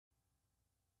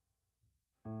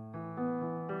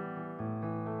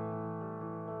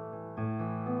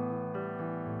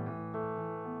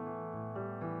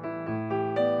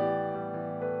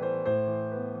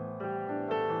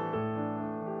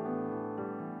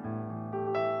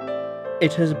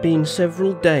It has been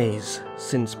several days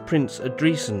since Prince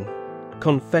Adresin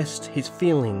confessed his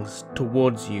feelings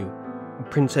towards you,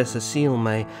 Princess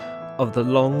Aear of the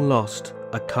long-lost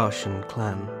Aear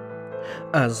clan.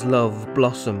 As love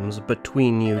blossoms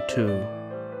between you two,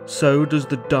 so does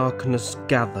the darkness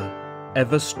gather,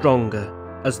 ever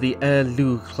stronger as the Aear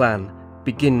Lug clan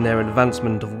begin their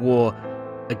advancement of war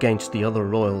against the other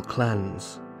royal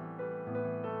clans.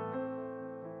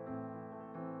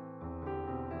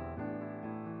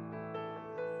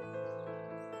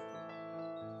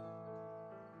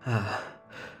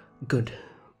 Good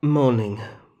morning,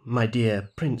 my dear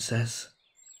princess.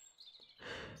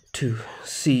 To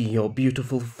see your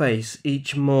beautiful face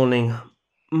each morning,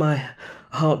 my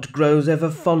heart grows ever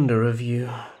fonder of you.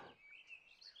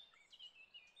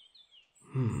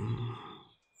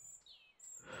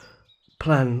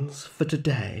 Plans for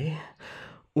today?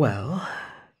 Well,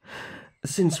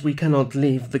 since we cannot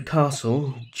leave the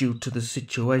castle due to the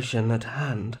situation at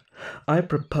hand, I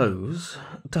propose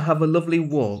to have a lovely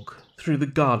walk through the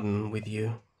garden with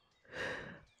you.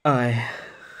 I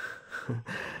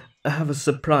have a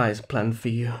surprise planned for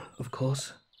you, of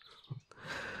course.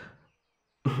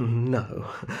 No,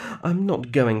 I'm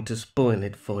not going to spoil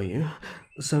it for you,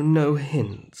 so no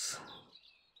hints.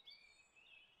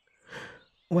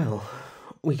 Well,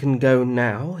 we can go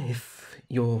now if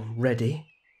you're ready.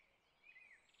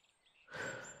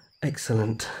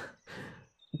 Excellent.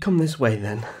 Come this way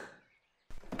then.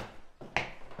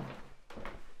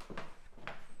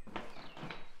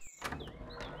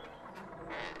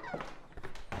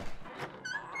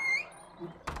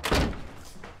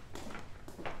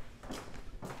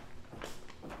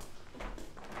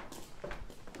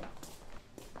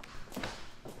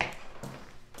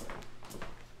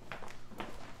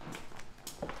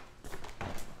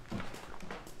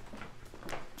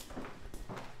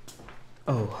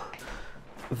 Oh,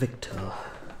 Victor.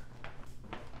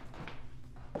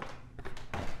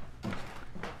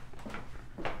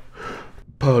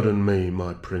 Pardon me,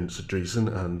 my Prince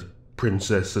Adresin and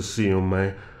Princess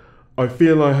Aear. I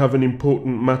feel I have an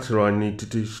important matter I need to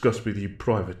discuss with you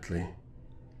privately.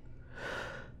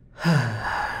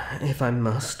 If I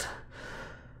must.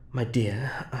 My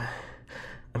dear,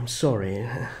 I'm sorry.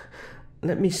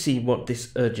 Let me see what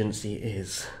this urgency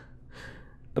is.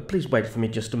 Please wait for me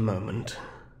just a moment.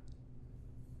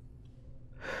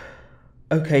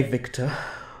 Okay, Victor.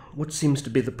 What seems to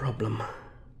be the problem?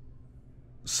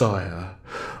 Sire,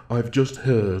 I've just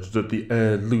heard that the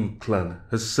Aear Lug clan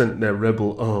has sent their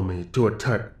rebel army to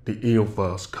attack the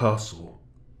Ellisar castle.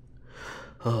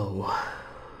 Oh,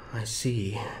 I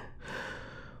see.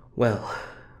 Well,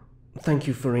 thank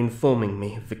you for informing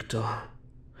me, Victor.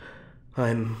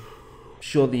 I'm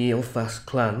sure the Ellisar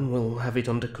clan will have it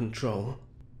under control.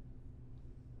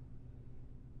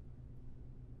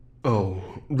 Oh,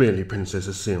 really,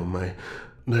 Princess Aear,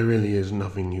 there really is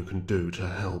nothing you can do to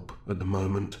help at the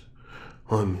moment.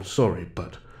 I'm sorry,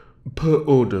 but per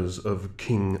orders of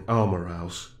King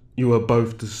Armoraus, you are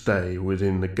both to stay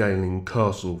within the Gaelin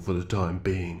castle for the time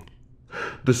being.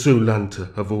 The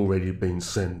s2e1 have already been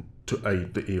sent to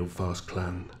aid the Ellisar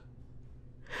clan.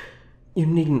 You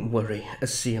needn't worry,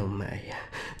 Aear.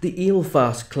 The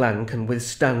Ellisar clan can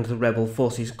withstand the rebel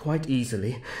forces quite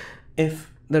easily. If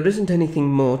there isn't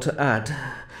anything more to add,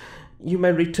 you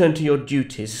may return to your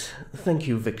duties. Thank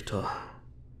you, Victor.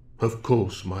 Of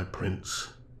course, my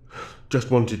prince.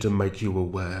 Just wanted to make you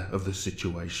aware of the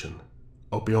situation.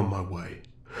 I'll be on my way.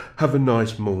 Have a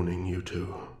nice morning, you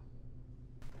two.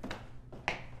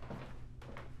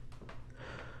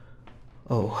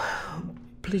 Oh,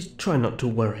 please try not to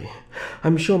worry.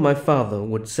 I'm sure my father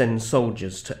would send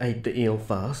soldiers to aid the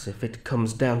Ellisar if it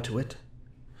comes down to it.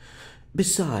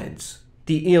 Besides,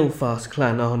 the Ellisar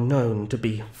clan are known to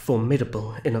be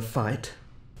formidable in a fight.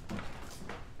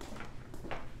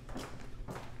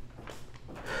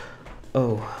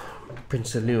 Oh,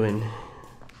 Prince Elwin.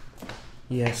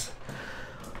 Yes,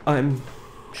 I'm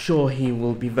sure he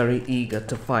will be very eager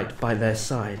to fight by their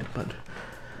side, but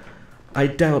I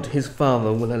doubt his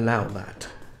father will allow that.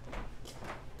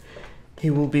 He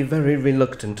will be very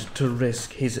reluctant to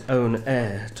risk his own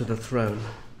heir to the throne.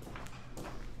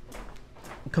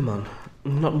 Come on.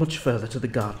 Not much further to the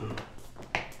garden.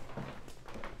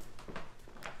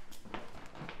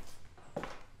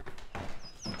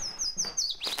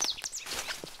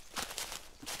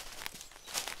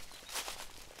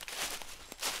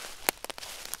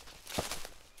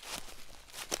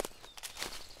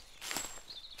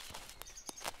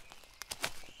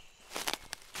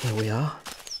 Here we are.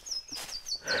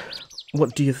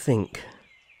 What do you think?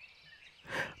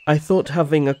 I thought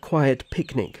having a quiet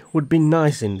picnic would be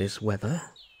nice in this weather.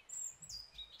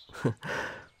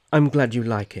 I'm glad you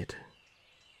like it.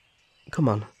 Come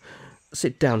on,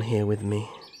 sit down here with me.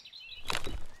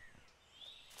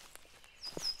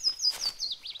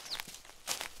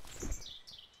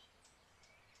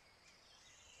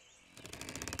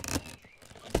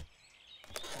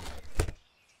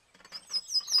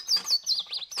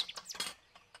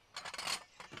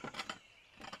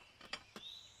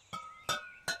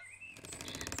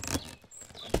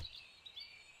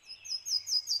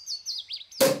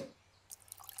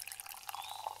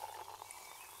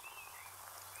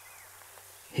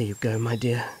 Here you go, my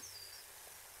dear.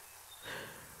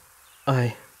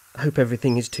 I hope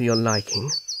everything is to your liking.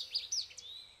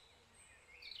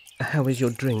 How is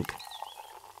your drink?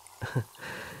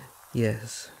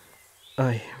 Yes,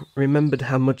 I remembered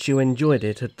how much you enjoyed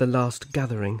it at the last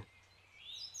gathering.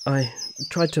 I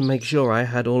tried to make sure I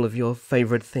had all of your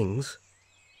favourite things.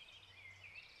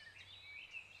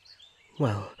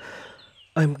 Well,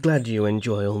 I'm glad you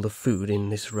enjoy all the food in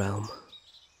this realm.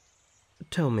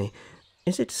 Tell me,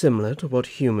 is it similar to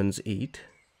what humans eat?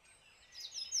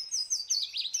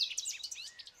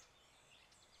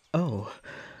 Oh,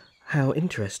 how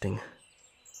interesting.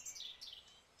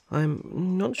 I'm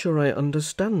not sure I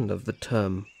understand of the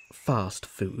term fast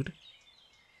food.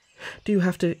 Do you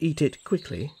have to eat it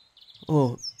quickly?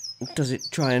 Or does it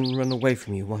try and run away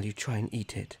from you while you try and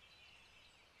eat it?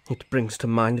 It brings to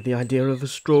mind the idea of a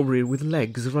strawberry with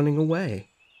legs running away.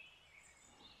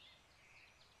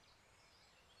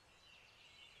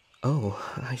 Oh,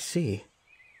 I see.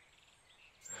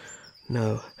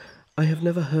 No, I have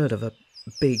never heard of a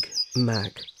Big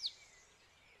Mac.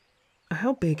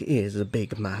 How big is a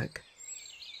Big Mac?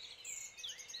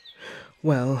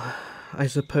 Well, I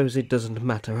suppose it doesn't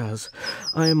matter, as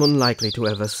I am unlikely to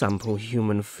ever sample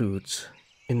human foods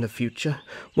in the future,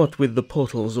 what with the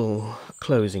portals all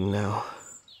closing now.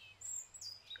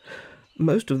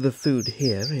 Most of the food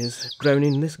here is grown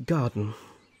in this garden.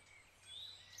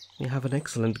 You have an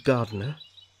excellent gardener.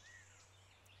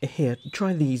 Here,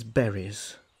 try these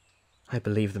berries. I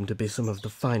believe them to be some of the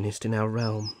finest in our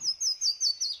realm.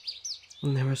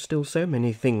 And there are still so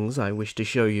many things I wish to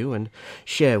show you and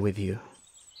share with you.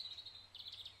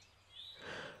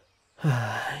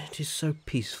 It is so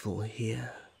peaceful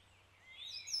here.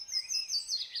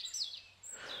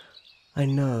 I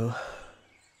know.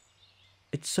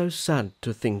 It's so sad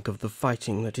to think of the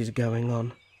fighting that is going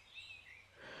on.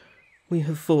 We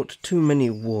have fought too many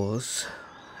wars,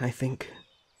 I think.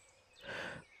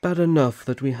 Bad enough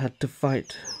that we had to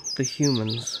fight the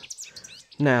humans.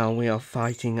 Now we are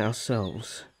fighting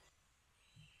ourselves.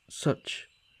 Such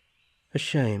a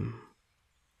shame.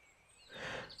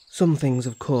 Some things,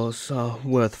 of course, are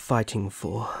worth fighting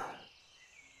for.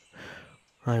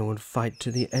 I would fight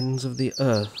to the ends of the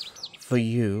earth for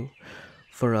you,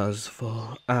 for us,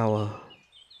 for our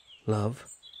love.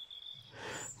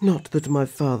 Not that my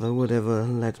father would ever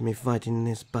let me fight in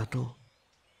this battle.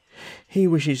 He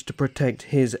wishes to protect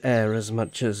his heir as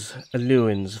much as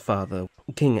Elluin's father,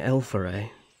 King Ellisar,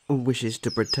 wishes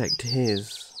to protect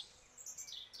his.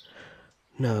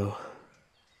 No.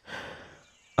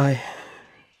 I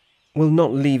will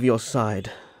not leave your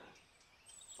side.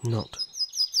 Not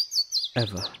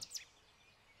ever.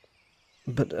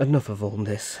 But enough of all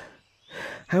this.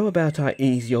 How about I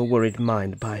ease your worried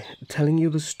mind by telling you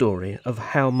the story of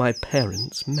how my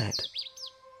parents met?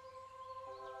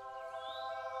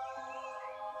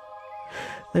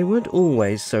 They weren't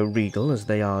always so regal as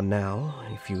they are now,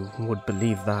 if you would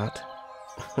believe that.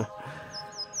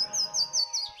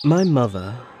 My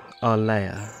mother,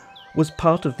 Aear, was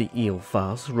part of the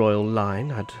Eilfar's royal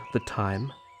line at the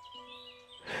time,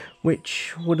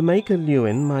 which would make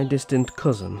Elluin my distant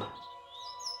cousin.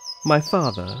 My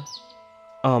father,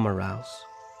 Armoraus,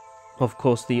 of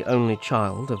course the only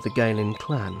child of the Gaelin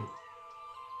clan.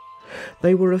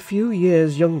 They were a few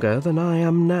years younger than I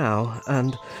am now,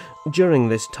 and during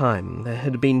this time there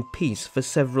had been peace for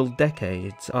several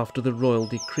decades after the royal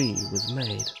decree was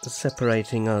made,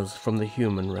 separating us from the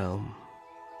human realm.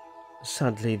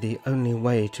 Sadly, the only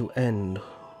way to end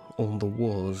all the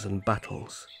wars and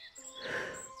battles.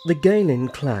 The Gaelin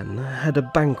clan had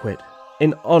a banquet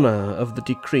in honour of the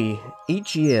decree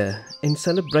each year in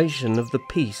celebration of the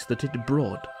peace that it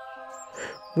brought.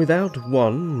 Without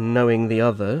one knowing the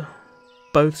other,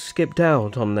 both skipped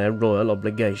out on their royal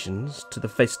obligations to the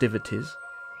festivities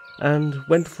and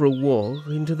went for a walk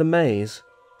into the maze.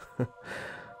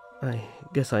 I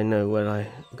guess I know where I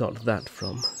got that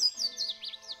from.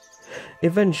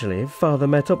 Eventually, Father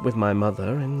met up with my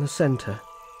mother in the centre.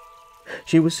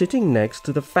 She was sitting next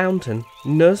to the fountain,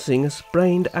 nursing a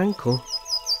sprained ankle.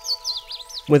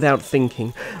 Without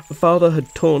thinking, father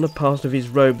had torn a part of his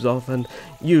robes off and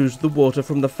used the water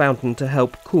from the fountain to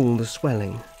help cool the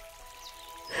swelling.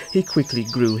 He quickly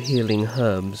grew healing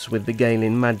herbs with the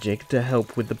Gaelin magic to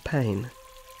help with the pain.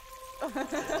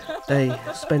 They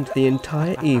spent the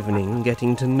entire evening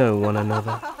getting to know one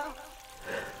another.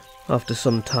 After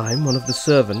some time, one of the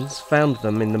servants found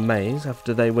them in the maze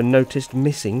after they were noticed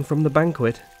missing from the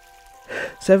banquet.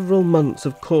 Several months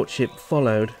of courtship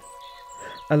followed,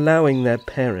 allowing their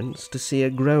parents to see a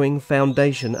growing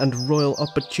foundation and royal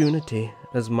opportunity,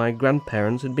 as my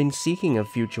grandparents had been seeking a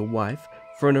future wife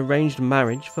for an arranged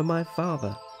marriage for my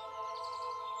father.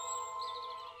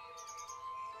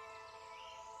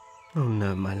 Oh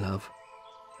no, my love.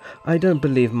 I don't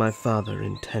believe my father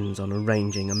intends on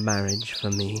arranging a marriage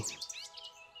for me.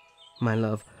 My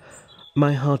love,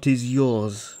 my heart is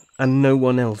yours, and no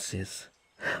one else's.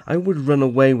 I would run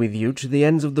away with you to the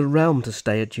ends of the realm to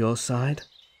stay at your side.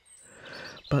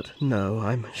 But no,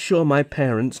 I'm sure my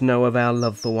parents know of our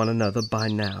love for one another by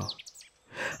now.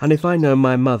 And if I know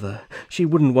my mother, she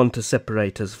wouldn't want to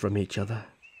separate us from each other.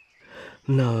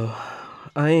 No,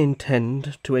 I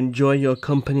intend to enjoy your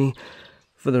company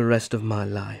for the rest of my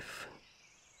life.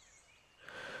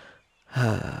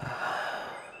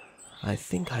 I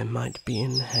think I might be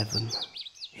in heaven,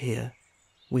 here,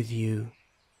 with you.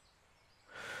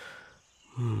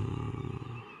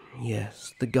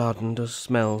 Yes, the garden does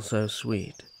smell so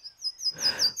sweet,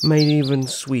 made even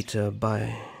sweeter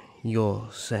by your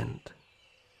scent.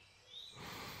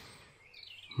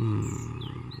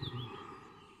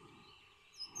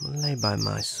 Lay by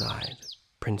my side,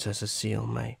 Princess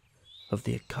Aear of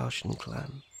the Aear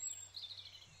clan.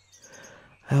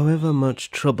 However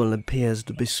much trouble appears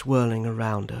to be swirling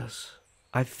around us,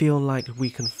 I feel like we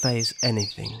can face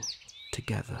anything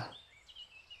together.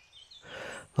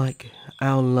 Like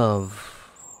our love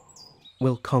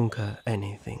will conquer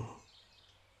anything.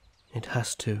 It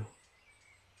has to,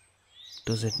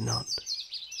 does it not?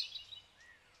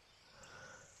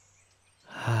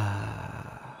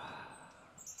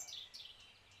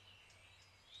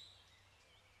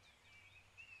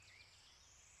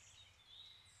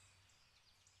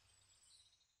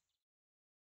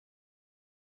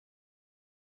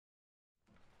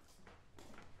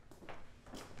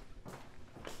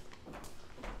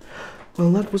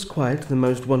 Well, that was quite the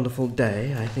most wonderful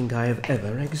day I think I have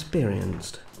ever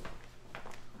experienced.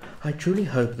 I truly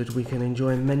hope that we can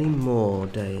enjoy many more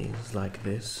days like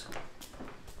this.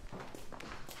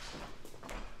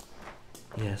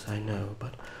 Yes, I know,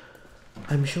 but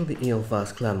I'm sure the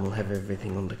Ellisar clan will have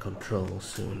everything under control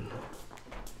soon.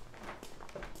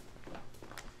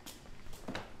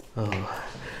 Oh,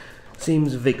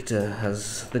 seems Victor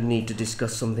has the need to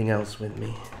discuss something else with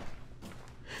me.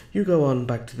 You go on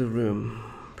back to the room,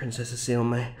 Princess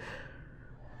Aear.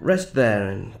 Rest there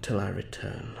until I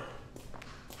return.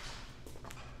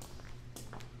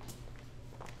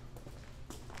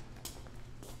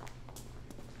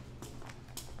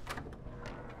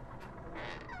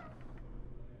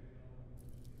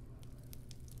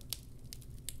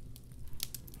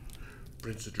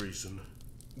 Prince Adresin,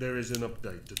 there is an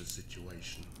update to the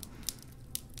situation.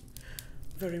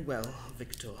 Very well,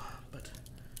 Victor, but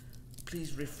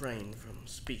please refrain from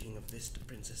speaking of this to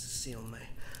Princess Aear.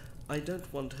 I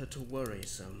don't want her to worry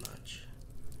so much.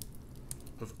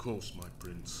 Of course, my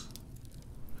prince.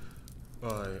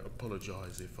 I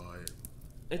apologize if I...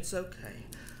 It's okay.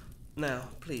 Now,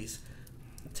 please,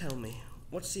 tell me,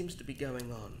 what seems to be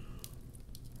going on?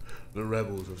 The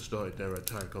rebels have started their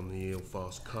attack on the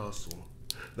Ellisar castle.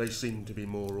 They seem to be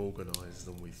more organised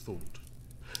than we thought,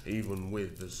 even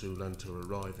with the s2e1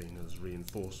 arriving as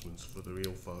reinforcements for the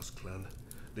Ellisar clan.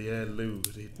 The Aear Lug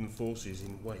had hidden forces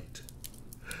in wait.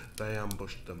 They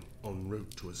ambushed them en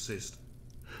route to assist,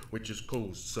 which has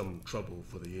caused some trouble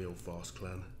for the Ellisar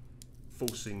clan,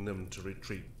 forcing them to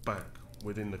retreat back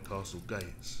within the castle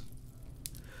gates.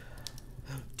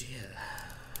 Oh dear,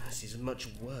 this is much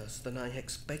worse than I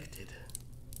expected.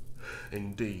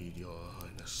 Indeed, Your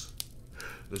Highness.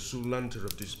 The s2e1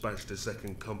 have dispatched a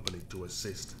second company to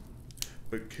assist,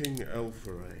 but King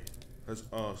Ellisar has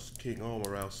asked King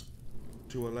Amaras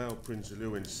to allow Prince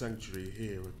Adresin's sanctuary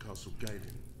here at Castle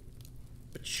Gaelin.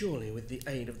 But surely with the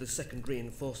aid of the second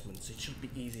reinforcements it should be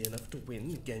easy enough to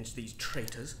win against these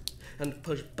traitors and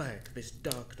push back this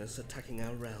darkness attacking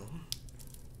our realm.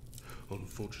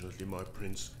 Unfortunately, my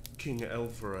prince, King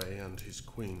Ellisar and his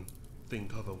queen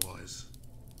think otherwise.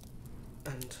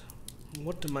 And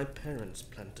what do my parents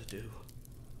plan to do?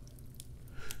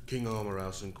 King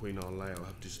Amaras and Queen Arleo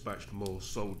have dispatched more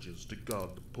soldiers to guard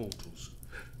the portals,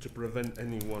 to prevent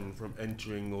anyone from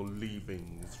entering or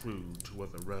leaving through to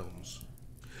other realms.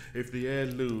 If the Aear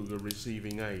Lug are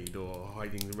receiving aid or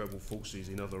hiding the rebel forces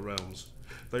in other realms,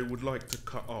 they would like to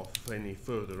cut off any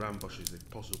further ambushes if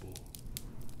possible.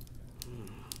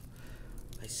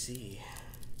 I see.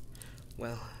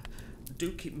 Well,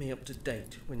 do keep me up to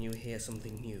date when you hear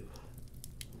something new.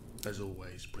 As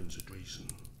always, Prince Adresin.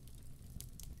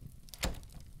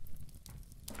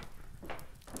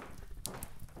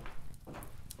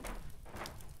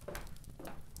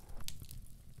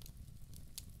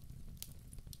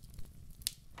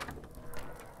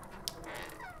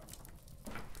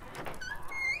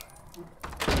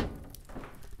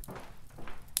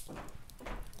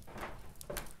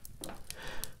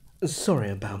 Sorry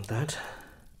about that.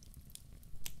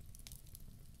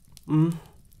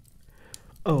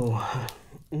 Oh,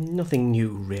 nothing new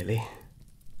really.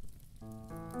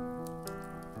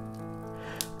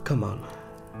 Come on,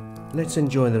 let's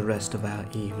enjoy the rest of our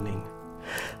evening,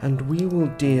 and we will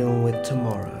deal with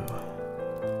tomorrow,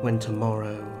 when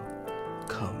tomorrow